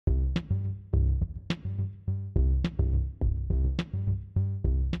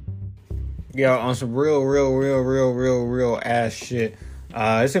Yeah, on some real ass shit.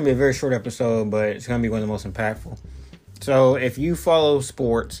 It's gonna be a very short episode, but it's gonna be one of the most impactful. So if you follow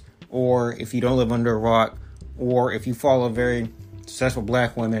sports, or if you don't live under a rock, or if you follow very successful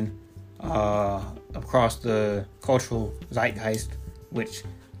black women across the cultural zeitgeist, which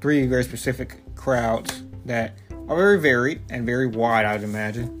three very specific crowds that are very varied and very wide, I'd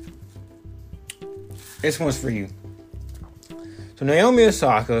imagine, this one's for you. So Naomi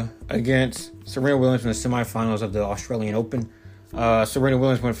Osaka against Serena Williams in the semifinals of the Australian Open. Serena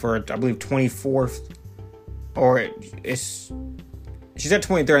Williams went for, I believe, 24th, or she's at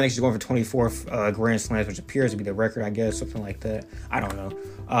 23rd. I think she's going for 24th Grand Slams, which appears to be the record, I guess, something like that. I don't know.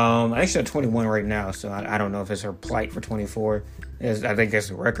 I think she's at 21 right now, so I don't know if it's her plight for 24. I think that's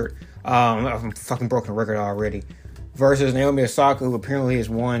the record. I'm fucking broken record already. Versus Naomi Osaka, who apparently has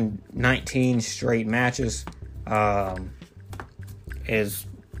won 19 straight matches. Is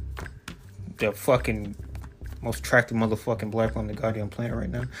the fucking most attractive motherfucking black woman on the goddamn planet right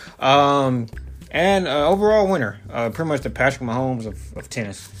now. And overall winner. Pretty much the Patrick Mahomes of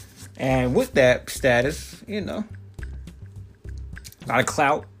tennis. And with that status, a lot of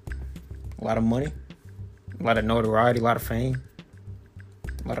clout, a lot of money, a lot of notoriety, a lot of fame,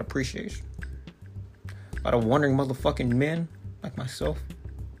 a lot of appreciation. A lot of wondering motherfucking men like myself.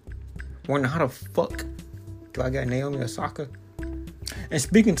 Wondering how the fuck do I got Naomi Osaka? And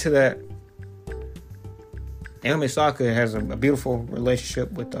speaking to that, Naomi Osaka has a beautiful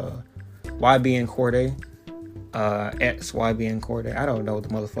relationship with YBN Cordae, ex YBN Cordae. I don't know what the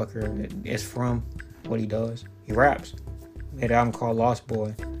motherfucker is from, what he does. He raps. He had an album called Lost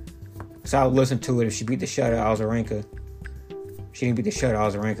Boy. So I would listen to it if she beat the shit out of Azarenka. She didn't beat the shit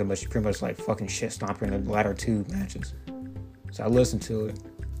out of Azarenka, but she pretty much like fucking shit stomped her in the latter two matches. So I listened to it.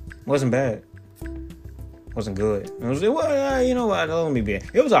 It wasn't bad. It wasn't good. You know what? Let me be.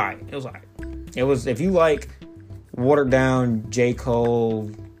 It was alright. It was, if you like watered down J.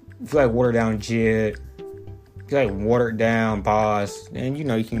 Cole, if you like watered down Jid, if you like watered down Boss, then you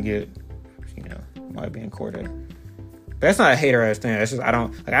can get, might be in Cordae. But that's not a hater ass thing. That's just I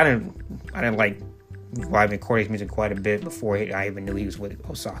didn't like YBN Cordae's music quite a bit before I even knew he was with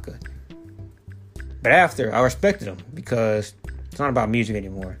Osaka. But after, I respected him because it's not about music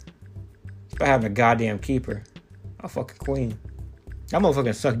anymore. It's about having a goddamn keeper, a fucking queen. That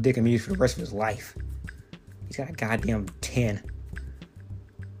motherfucker suck dick in music for the rest of his life. He's got a goddamn 10.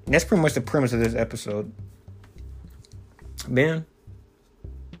 And that's pretty much the premise of this episode. Man,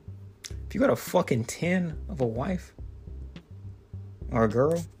 if you got a fucking 10 of a wife or a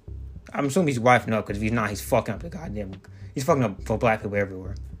girl, I'm assuming he's wifing up, because if he's not, he's fucking up he's fucking up for black people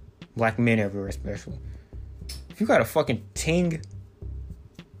everywhere. Black men everywhere, especially. If you got a fucking ting,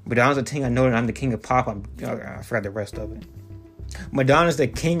 Madonna's a ting, I know that I'm the king of pop. I forgot the rest of it. Madonna's the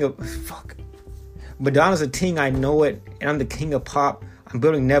king of, Madonna's a ting, I know it, and I'm the king of pop. I'm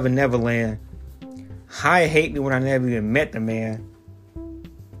building Never Neverland. Hi, hate me when I never even met the man.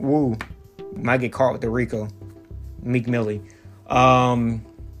 Woo. Might get caught with the Rico. Meek Millie. Don't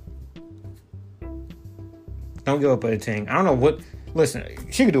give up on a ting. I don't know what. Listen,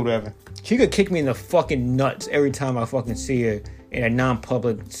 she could do whatever. She could kick me in the fucking nuts every time I fucking see her in a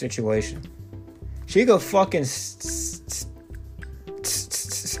non-public situation. She could fucking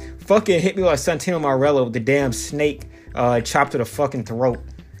fucking hit me like Santino Marella with the damn snake chopped to the fucking throat.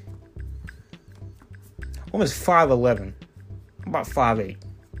 Woman's 5'11". I'm about 5'8",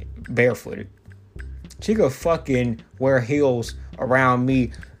 barefooted. She could fucking wear heels around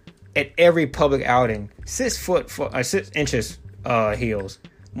me at every public outing. 6 inches heels.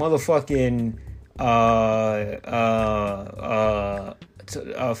 Motherfucking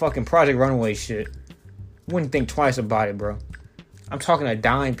fucking Project Runway shit. Wouldn't think twice about it, bro. I'm talking a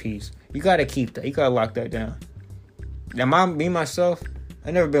dime piece. You gotta keep that. You gotta lock that down. Now, myself,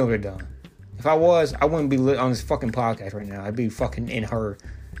 I've never been able to done. If I was, I wouldn't be lit on this fucking podcast right now. I'd be fucking in her.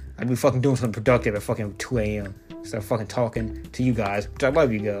 I'd be fucking doing something productive at fucking 2 a.m. instead of fucking talking to you guys, which I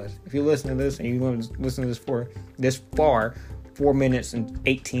love you guys. If you listen to this and you want to listen to this for this far, 4 minutes and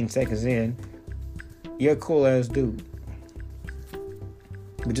 18 seconds in, you're a cool ass dude.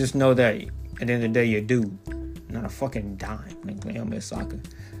 But just know that at the end of the day, you're a dude, not a fucking dime like Naomi Osaka.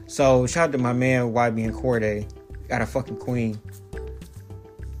 So shout out to my man YBN Cordae. Got a fucking queen.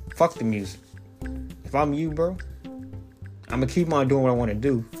 Fuck the music. If I'm you, bro, I'm gonna keep on doing what I want to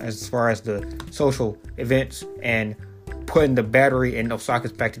do as far as the social events and putting the battery in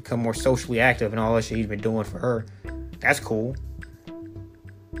Osaka's back to become more socially active and all that shit he's been doing for her. That's cool.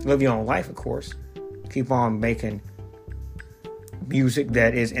 Live your own life, of course. Keep on making music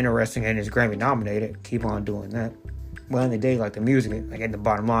that is interesting and is Grammy nominated. Keep on doing that. Well, in the day, like the music, like at the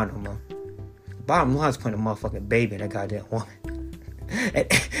bottom line no more. Bottom line is putting a motherfucking baby in that goddamn woman.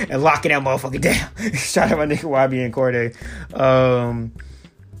 and locking that motherfucker down. Shout out my nigga YBN Cordae.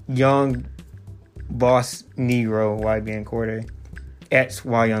 Young Boss Negro, YBN Cordae. X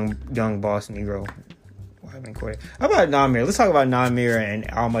Y Young Boss Negro, YBN Cordae. How about Namir? Let's talk about Namir and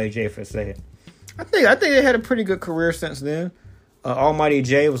Almighty J for a second. I think they had a pretty good career since then. Almighty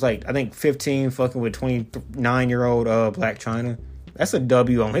J was like, I think 15 fucking with 29-year-old Black China. That's a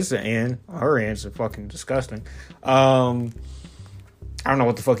W on his end. On her end, it's fucking disgusting. I don't know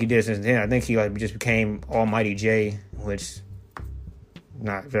what the fuck he did since then. I think he like just became Almighty J, which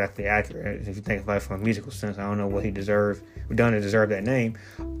not exactly accurate if you think about it from a musical sense. I don't know what he deserved or done to deserve that name.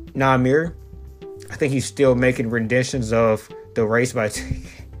 Namir, I think he's still making renditions of The Race by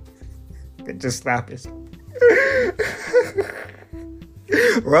just slap his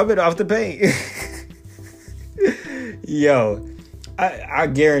rub it off the paint. Yo, I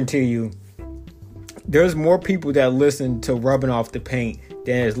guarantee you there's more people that listen to Rubbing Off the Paint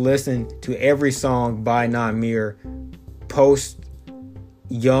than has listened to every song by Namir post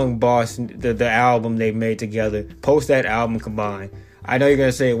Young Boss, the album they made together, post that album combined. I know you're going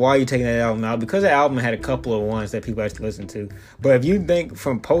to say, why are you taking that album out? Because the album had a couple of ones that people actually listen to. But if you think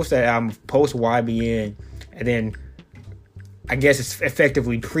from post that album, post YBN, and then I guess it's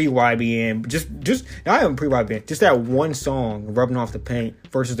effectively pre-YBN, just not even pre-YBN, just that one song, Rubbing Off the Paint,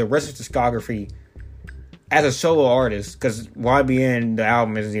 versus the rest of the discography as a solo artist, because YBN, the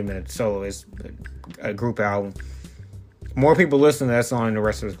album isn't even a solo, it's a group album. More people listen to that song than the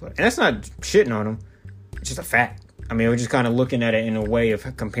rest of the play. And that's not shitting on them. It's just a fact. I mean, we're just kind of looking at it in a way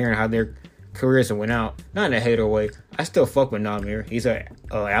of comparing how their careers went out. Not in a hater way. I still fuck with Namir. He's a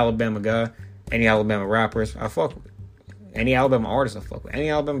Alabama guy. Any Alabama rappers, I fuck with. Any Alabama artists, I fuck with. Any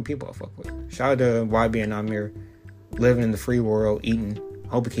Alabama people, I fuck with. Shout out to YB and Namir. Living in the free world, eating.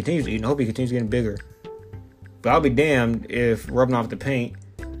 Hope he continues eating. Hope he continues getting bigger. But I'll be damned if Rubbing Off the Paint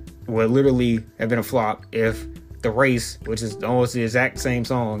would literally have been a flop if The Race, which is almost the exact same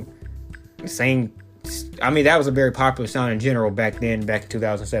song, I mean, that was a very popular sound in general back then, back in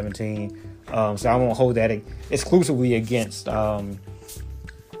 2017. So I won't hold that exclusively against YB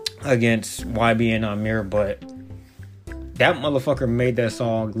and Namir, but that motherfucker made that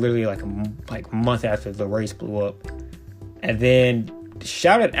song literally like a month after The Race blew up. And then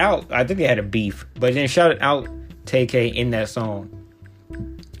shouted out, I think they had a beef, but then shouted out TK in that song.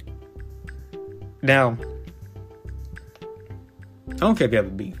 Now, I don't care if you have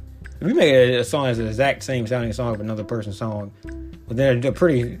a beef. If you make a song as the exact same sounding song of another person's song, within a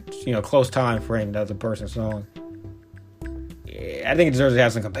pretty, close time frame to the other person's song, I think it deserves to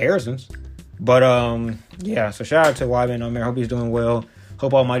have some comparisons. But, yeah, so shout out to YB and Namir. Hope he's doing well.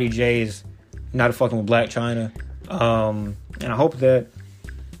 Hope Almighty J's not fucking with Black China. And I hope that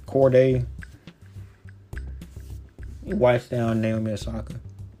Cordae wipes down Naomi Osaka.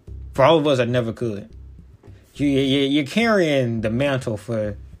 For all of us that never could. You're carrying the mantle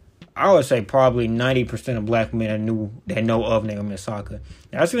for, I would say, probably 90% of black men that know of Naomi Osaka.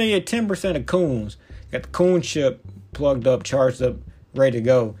 Now, that's going to get 10% of coons. Got the coon chip plugged up, charged up, ready to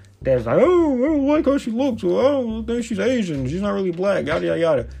go. That's like, oh, I don't like how she looks. Or, I don't think she's Asian. She's not really black. Yada, yada,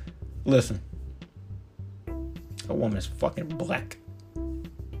 yada. Listen. That woman is fucking black.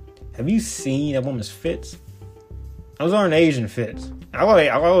 Have you seen that woman's fits? Those aren't Asian fits. I love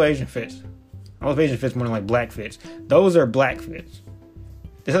Asian fits. I love Asian fits more than like black fits. Those are black fits.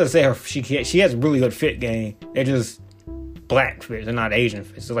 This doesn't say she has really good fit game. They're just black fits. They're not Asian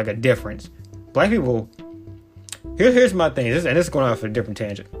fits. There's like a difference. Black people. Here's my thing. This is going off a different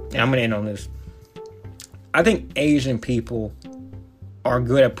tangent. And I'm gonna end on this. I think Asian people are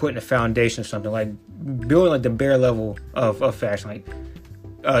good at putting a foundation of something, like building like the bare level of fashion. Like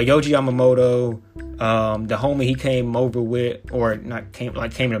Yohji Yamamoto, the homie he came over with, or not came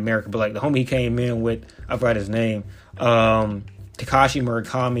to America, but like the homie he came in with, I forgot his name, Takashi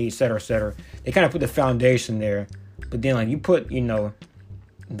Murakami, etc., etc. They kind of put the foundation there, but then like you put,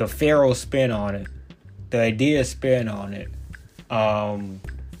 the Pharaoh spin on it, the idea spin on it, the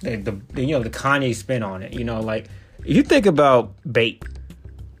Kanye spin on it. Like if you think about Bape,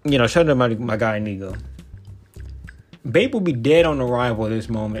 shout out to my guy Nigo. Bape would be dead on arrival at this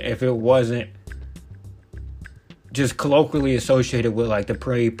moment if it wasn't just colloquially associated with like the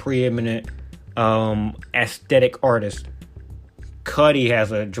preeminent aesthetic artist. Cudi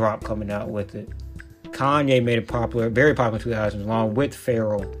has a drop coming out with it. Kanye made it popular, very popular in 2000s, along with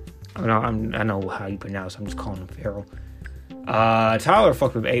Pharrell. I know how you pronounce it. I'm just calling him Pharrell. Tyler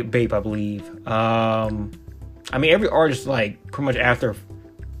fucked with Bape, I believe. Every artist, like, pretty much after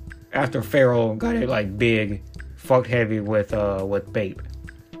Pharrell got it, like, big, fucked heavy with Bape.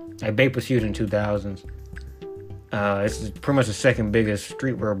 Like Bape was huge in 2000s. It's pretty much the second biggest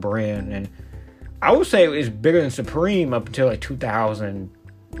streetwear brand, and I would say it's bigger than Supreme up until like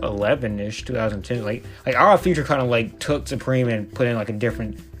 2011-ish, 2010. Like our Future kind of like took Supreme and put in like a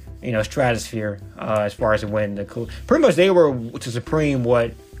different, stratosphere as far as it went. Pretty much they were to Supreme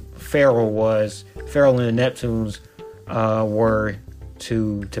what Pharrell and the Neptunes were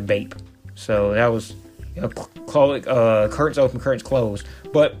to Bape. So that was curtains open, curtains closed.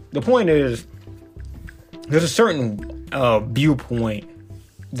 But the point is, there's a certain viewpoint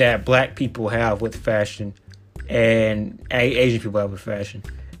that black people have with fashion and Asian people have with fashion.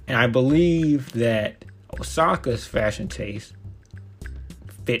 And I believe that Osaka's fashion taste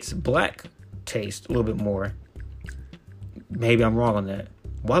fits black taste a little bit more. Maybe I'm wrong on that.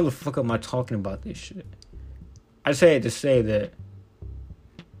 Why the fuck am I talking about this shit? I say it to say that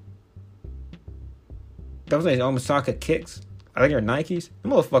those Osaka kicks, I think they're Nikes. The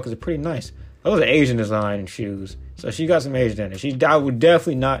motherfuckers are pretty nice. Those are Asian design shoes. So she got some Asian in it. I would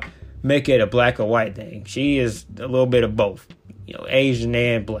definitely not make it a black or white thing. She is a little bit of both. Asian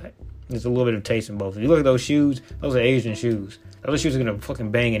and black. There's a little bit of taste in both. If you look at those shoes, those are Asian shoes. Those shoes are going to fucking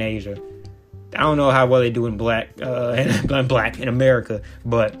bang in Asia. I don't know how well they do in black in America,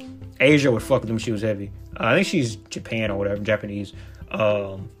 but Asia would fuck with them shoes heavy. I think she's Japan or whatever, Japanese.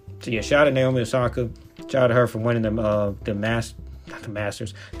 So yeah, shout out to Naomi Osaka. Shout out to her for winning the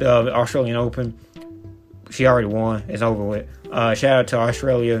Australian Open. She already won. It's over with. Shout out to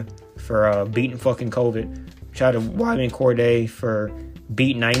Australia for beating fucking COVID. Shout out to YBN Cordae for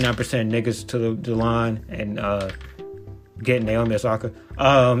beating 99% of niggas to the line and getting Naomi Osaka.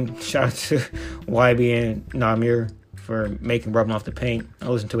 Shout out to YBN Namir for making Rubbing Off the Paint. I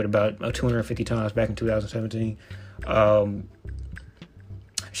listened to it about 250 times back in 2017.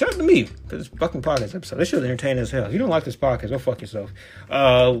 Shout out to me for this fucking podcast episode. This shit is entertaining as hell. If you don't like this podcast, go fuck yourself.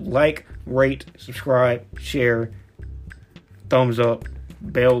 Like, rate, subscribe, share, thumbs up,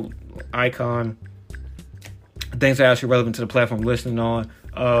 bell icon. Things that are actually relevant to the platform listening on.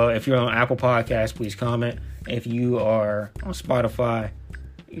 If you're on Apple Podcasts, please comment. If you are on Spotify,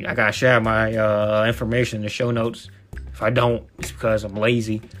 I gotta share my information in the show notes. If I don't, it's because I'm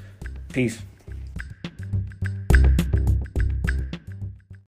lazy. Peace.